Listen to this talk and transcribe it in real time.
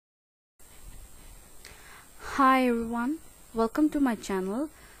Hi everyone, welcome to my channel.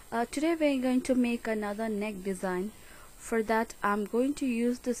 Today we are going to make another neck design. For that I'm going to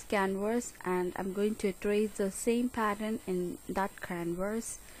use this canvas and I'm going to trace the same pattern in that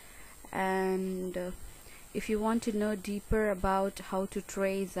canvas. And if you want to know deeper about how to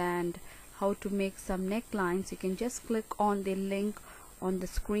trace and how to make some necklines, you can just click on the link on the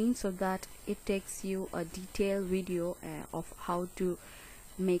screen so that it takes you a detailed video of how to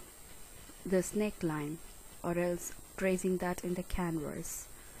make this neckline or else tracing that in the canvas.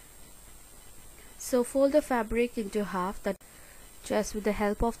 So fold the fabric into half. That just with the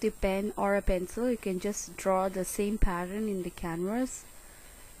help of the pen or a pencil you can just draw the same pattern in the canvas.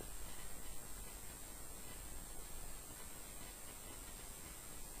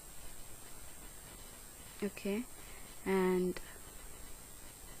 Okay, and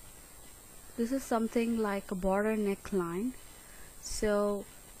this is something like a border neckline, so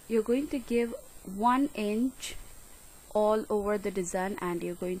you're going to give 1 inch all over the design and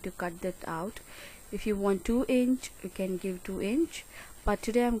you're going to cut that out. If you want 2 inch you can give 2 inch, but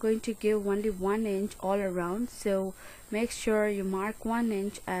today I'm going to give only 1 inch all around, so make sure you mark 1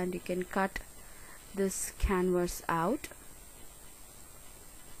 inch and you can cut this canvas out.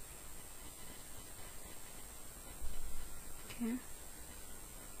 Okay.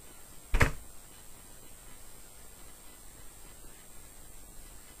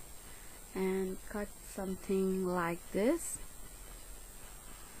 And cut something like this.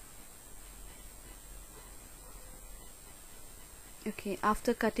 Okay,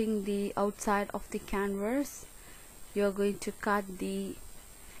 after cutting the outside of the canvas, you're going to cut the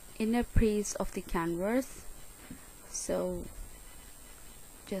inner piece of the canvas. So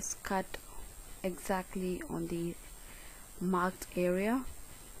just cut exactly on the marked area.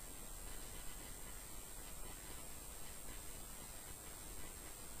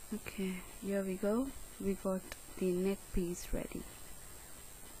 Okay, here we go. We got the neck piece ready.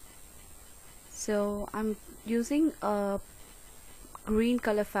 So I'm using a green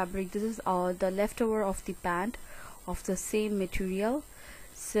color fabric. This is the leftover of the pant of the same material.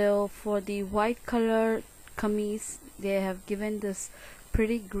 So for the white color kameez they have given this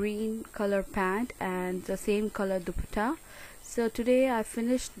pretty green color pant and the same color dupatta. So today I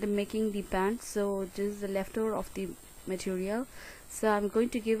finished making the pant, so this is the leftover of the material. So I'm going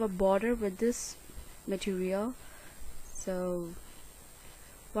to give a border with this material. So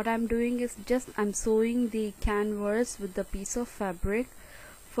what I'm doing is just I'm sewing the canvas with the piece of fabric,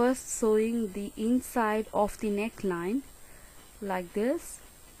 first sewing the inside of the neckline like this.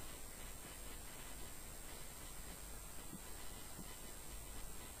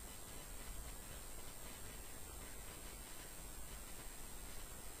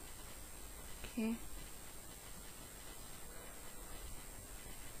 Okay,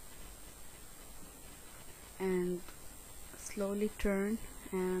 and slowly turn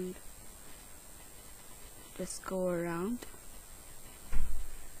and just go around.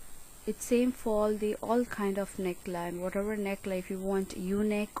 It's same for the all kind of neckline, whatever neckline. If you want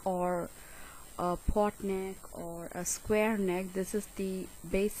U-neck or a pot neck or a square neck, this is the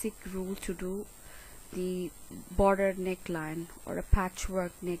basic rule to do the border neckline or a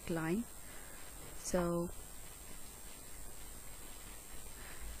patchwork neckline. So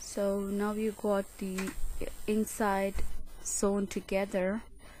now you got the inside sewn together.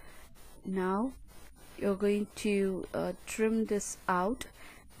 Now you're going to trim this out.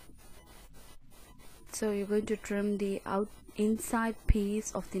 So you're going to trim the inside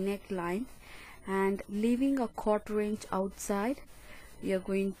piece of the neckline and leaving a 1/4 inch outside. You're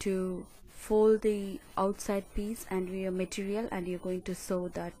going to fold the outside piece and your material and you're going to sew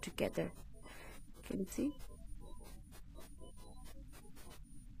that together. You can see.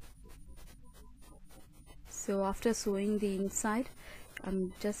 So after sewing the inside,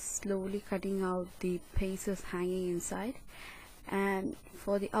 I'm just slowly cutting out the pieces hanging inside, and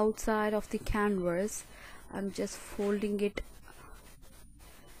for the outside of the canvas I'm just folding it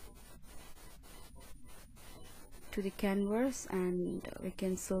to the canvas and we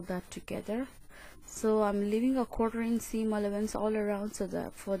can sew that together. So I'm leaving a 1/4 inch seam allowance all around so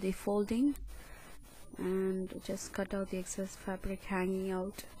that for the folding, and just cut out the excess fabric hanging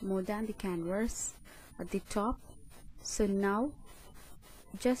out more than the canvas at the top. So now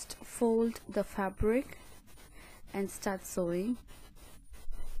just fold the fabric and start sewing.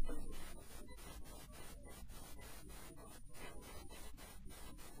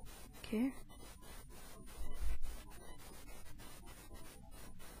 Okay,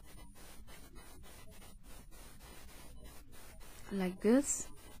 like this.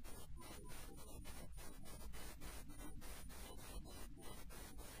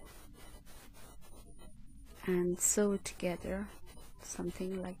 and sew it together,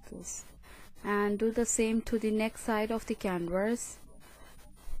 something like this. And do the same to the neck side of the canvas.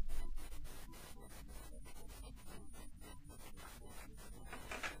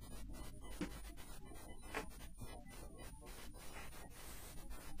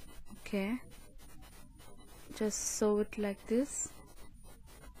 Okay, just sew it like this.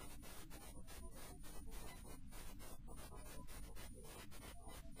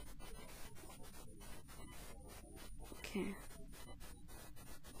 Okay,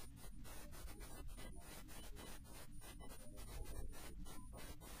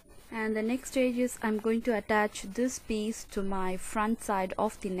 and the next stage is I'm going to attach this piece to my front side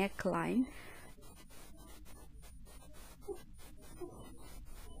of the neckline.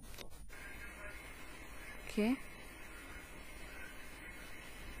 Okay,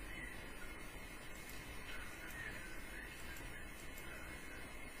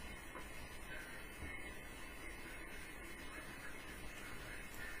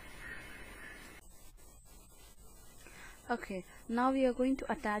 okay, now we are going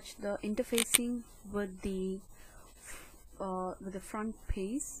to attach the interfacing with the front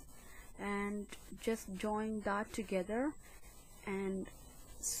piece, and just join that together and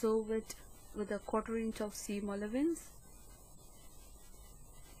sew it with a 1/4 inch of seam allowance.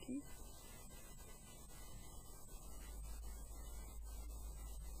 Okay.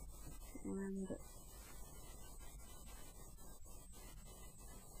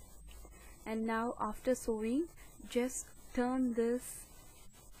 And now after sewing, just turn this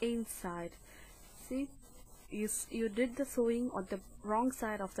inside. See, you did the sewing on the wrong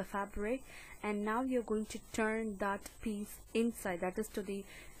side of the fabric, and now you're going to turn that piece inside, that is to the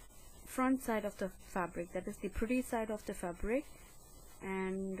front side of the fabric, that is the pretty side of the fabric.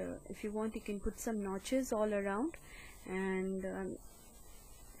 And if you want, you can put some notches all around, and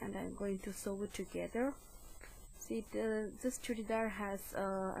I'm going to sew it together. See, this churidar has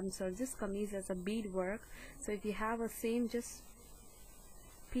this kameez has a bead work, so if you have a same, just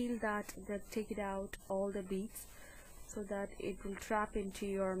peel that, take it out all the beads, so that it will trap into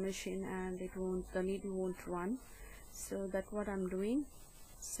your machine and the needle won't run. So that's what I'm doing.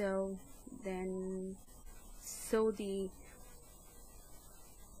 So then sew the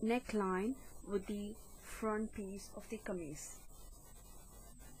neckline with the front piece of the kameez.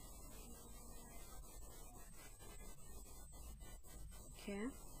 Okay,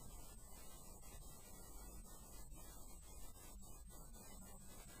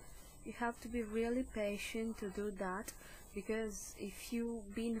 you have to be really patient to do that, because if you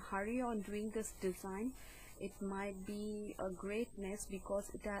be in hurry on doing this design, it might be a great mess, because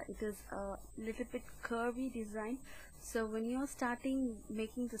it is a little bit curvy design. So when you're starting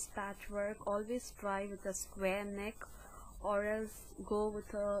making this patchwork, always try with a square neck, or else go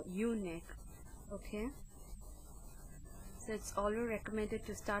with a U neck. Okay, so it's always recommended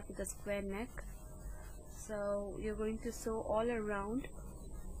to start with a square neck. So you're going to sew all around.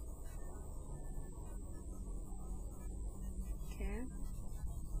 Okay,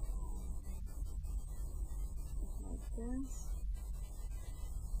 like this.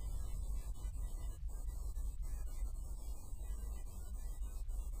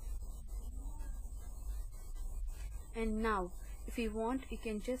 And now if you want, you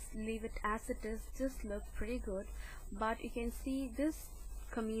can just leave it as it is, just look pretty good. But you can see this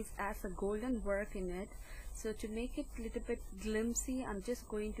kameez has a golden work in it, so to make it a little bit glimpsy, I'm just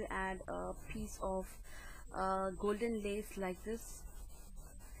going to add a piece of golden lace like this,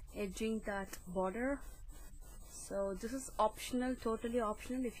 edging that border. So this is optional, totally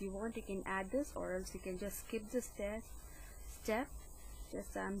optional. If you want, you can add this, or else you can just skip this step.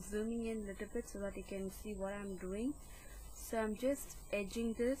 Just I'm zooming in a little bit so that you can see what I'm doing. So I'm just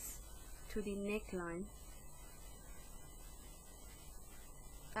edging this to the neckline.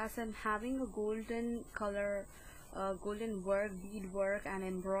 As I'm having a golden color, golden work, bead work and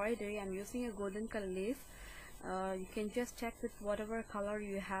embroidery, I'm using a golden color lace. You can just check with whatever color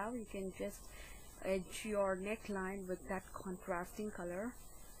you have. You can just edge your neckline with that contrasting color.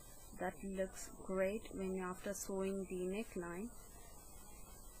 That looks great when you after sewing the neckline.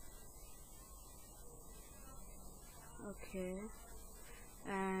 Okay,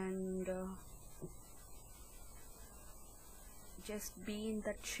 and just be in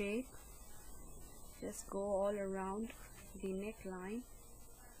that shape, just go all around the neckline,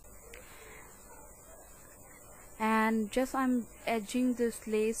 and just I'm edging this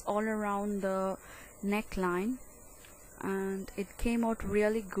lace all around the neckline, and it came out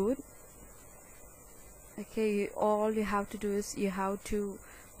really good. Okay, all you have to do is you have to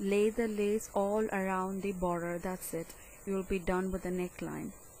lay the lace all around the border. That's it, you will be done with the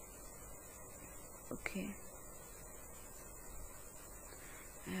neckline. Okay,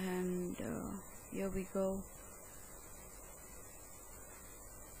 and here we go.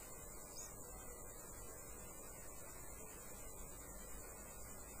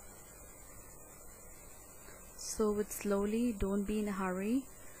 Sew it slowly, don't be in a hurry,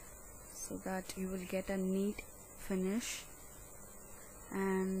 so that you will get a neat finish.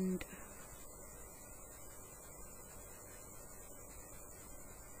 And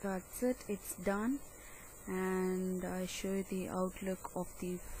that's it, it's done. And I show you the outlook of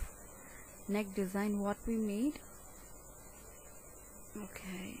the neck design what we made.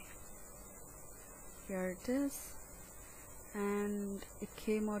 Okay, here it is, and it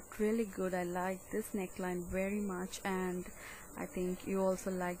came out really good. I like this neckline very much, and I think you also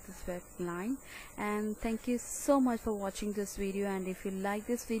like this neckline. And thank you so much for watching this video, and if you like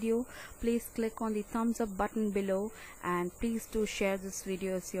this video, please click on the thumbs up button below, and please do share this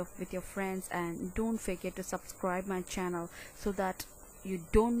video with your friends, and don't forget to subscribe my channel so that you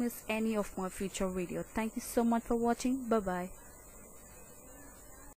don't miss any of my future video. Thank you so much for watching. Bye bye.